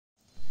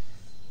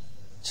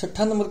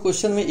छठा number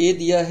question में ए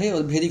दिया है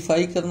और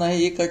वेरीफाई करना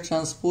है ए का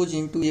ट्रांसपोज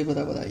इनटू ए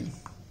बराबर आई।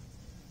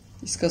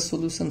 इसका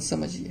सॉल्यूशन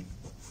समझिए।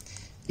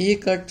 ए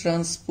का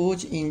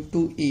ट्रांसपोज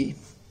इनटू ए,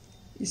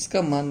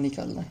 इसका मान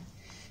निकालना है।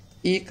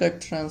 ए का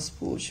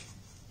ट्रांसपोज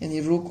यानी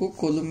रो को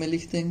कॉलम में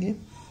लिख देंगे,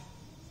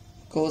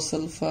 cos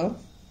alpha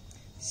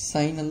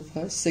sine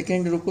alpha,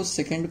 second row को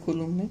सेकेंड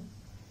कॉलम में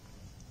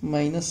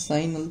minus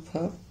sine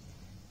alpha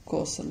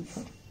cos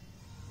alpha.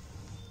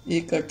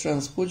 ए का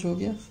ट्रांसपोज हो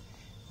गया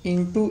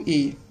इनटू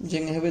ए,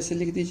 जगह वैसे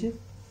लिख दीजिए,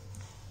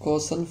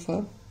 cos alpha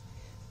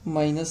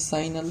minus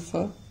sine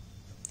alpha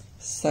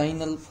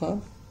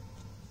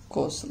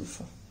cos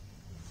alpha.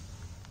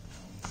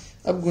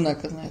 अब गुना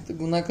करना है, तो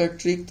गुना का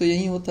ट्रिक तो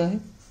यही होता है,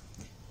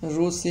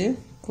 रो से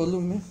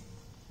कॉलम में।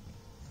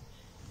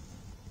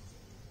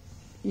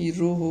 ये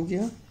रो हो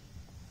गया,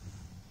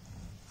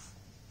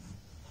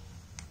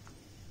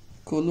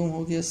 कॉलम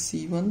हो गया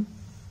C1,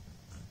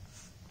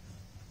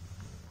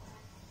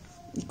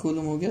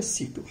 कॉलम हो गया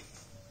C2।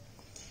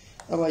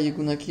 अब आइए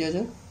गुना किया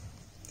जाए,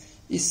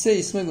 इससे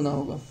इसमें गुना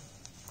होगा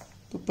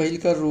तो पहले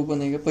का रो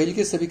बनेगा, पहले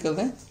के सभी कर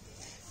रहे हैं,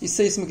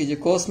 इससे इसमें कीजिए,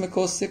 कॉस में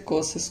कॉस से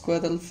कॉस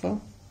स्क्वायर अल्फा,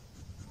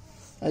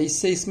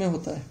 इससे इसमें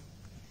होता है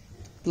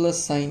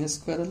प्लस साइन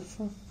स्क्वायर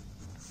अल्फा,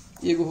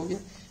 ये हो गया।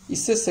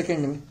 इससे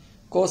सेकंड में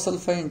cos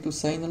alpha into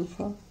sine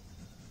alpha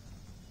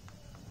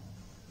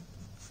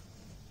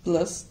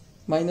plus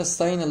minus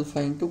sine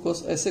alpha into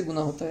cos, ऐसे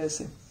गुना होता है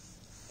ऐसे।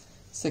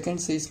 सेकंड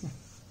से इसमें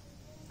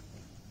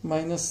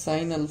minus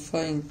sine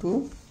alpha into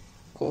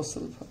cos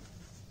alpha,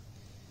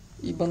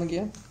 ये बन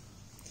गया।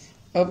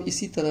 अब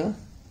इसी तरह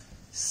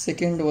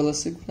सेकेंड वाला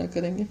से गुना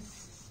करेंगे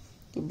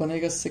तो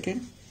बनेगा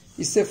सेकेंड,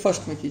 इससे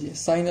फर्स्ट में कीजिए,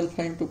 sine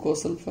alpha into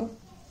cos alpha,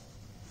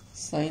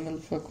 sine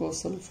alpha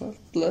cos alpha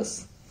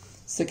plus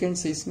second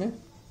से इसमें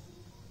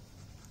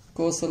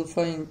cos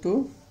alpha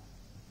into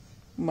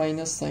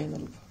minus sine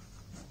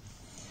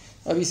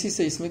alpha. अब इसी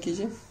से इसमें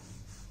कीजिए,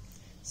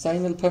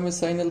 साइन अल्फा में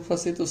साइन अल्फा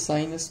से तो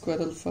sine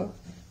square alpha,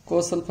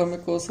 cos alpha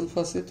में कॉस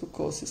अल्फा से तो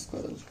कॉस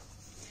स्क्वायर अल्फा।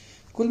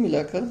 कुल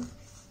मिलाकर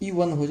ई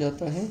 1 हो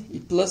जाता है, ई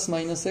प्लस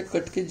माइनस है,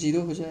 कट के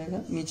 0 हो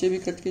जाएगा, नीचे भी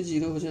कट के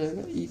 0 हो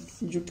जाएगा, ई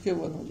जुट के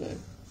 1 हो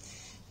जाएगा,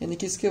 यानी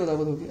किसके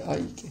बराबर हो गया,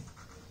 आई के।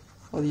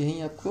 और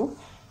यही आपको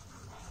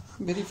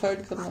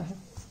वेरीफाइड करना है।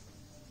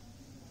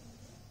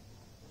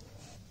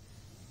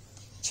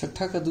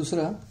 छठा का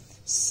दूसरा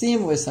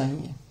सेम वैसा ही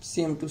है,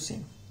 सेम टू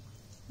सेम,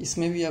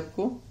 इसमें भी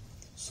आपको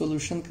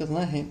सॉल्यूशन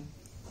करना है।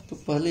 तो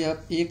पहले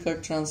आप ए का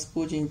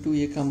ट्रांसपोज इनटू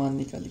ए का मान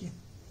निकालिए।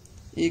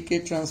 ए के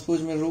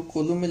ट्रांसपोज में रो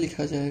कॉलम में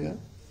लिखा जाएगा,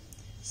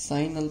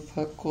 sine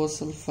alpha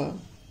cos alpha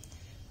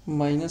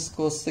minus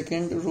cos,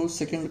 second row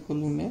second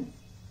column में,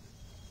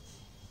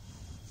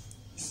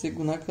 इससे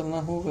गुना करना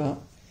होगा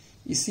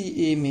इसी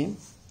ए में,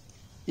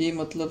 ए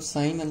मतलब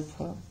sine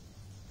alpha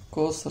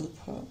cos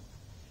alpha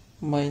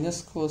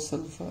minus cos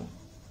alpha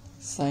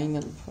sine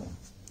alpha.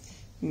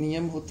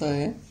 नियम होता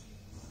है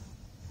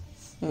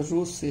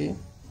रो से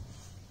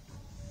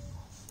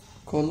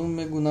कॉलम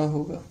में गुना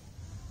होगा,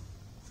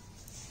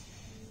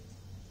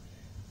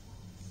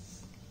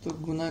 तो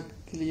गुना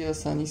के लिए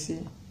आसानी से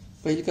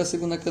पहले का से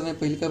गुना करना है,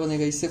 पहले का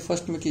बनेगा, इससे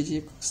फर्स्ट में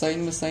कीजिए, साइन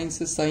में साइन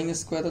से साइन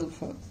स्क्वायर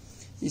अल्फा,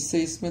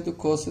 इससे इसमें तो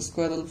कॉस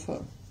स्क्वायर अल्फा,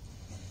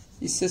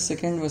 इससे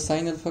सेकंड में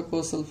साइन अल्फा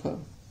कॉस अल्फा,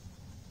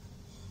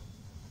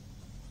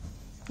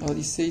 और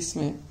इससे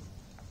इसमें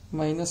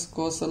minus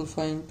cos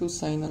alpha into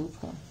sine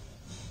alpha.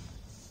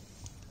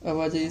 अब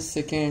आ जाइए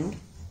सेकेंड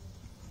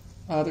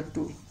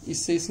R2,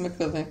 इससे इसमें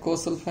कर रहे हैं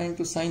cos alpha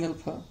into sine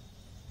alpha,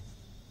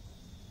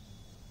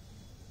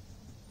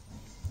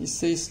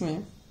 इससे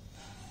इसमें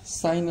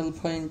sine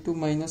alpha into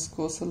minus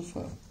cos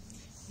alpha,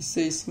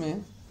 इससे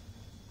इसमें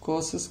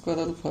cos square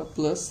alpha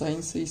plus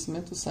sign से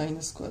इसमें तो साइन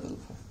स्क्वायर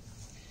अल्फा।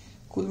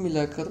 कुल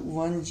मिलाकर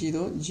 1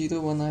 0 0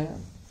 1 आया,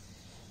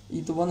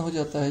 ये तो 1 हो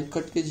जाता है,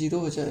 कट के 0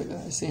 हो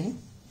जाएगा ऐसे ही,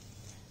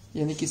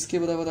 यानी किसके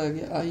बराबर आ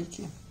गया, आई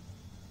के।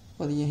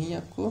 और यही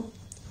आपको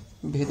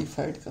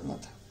वेरीफाइड करना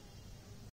था।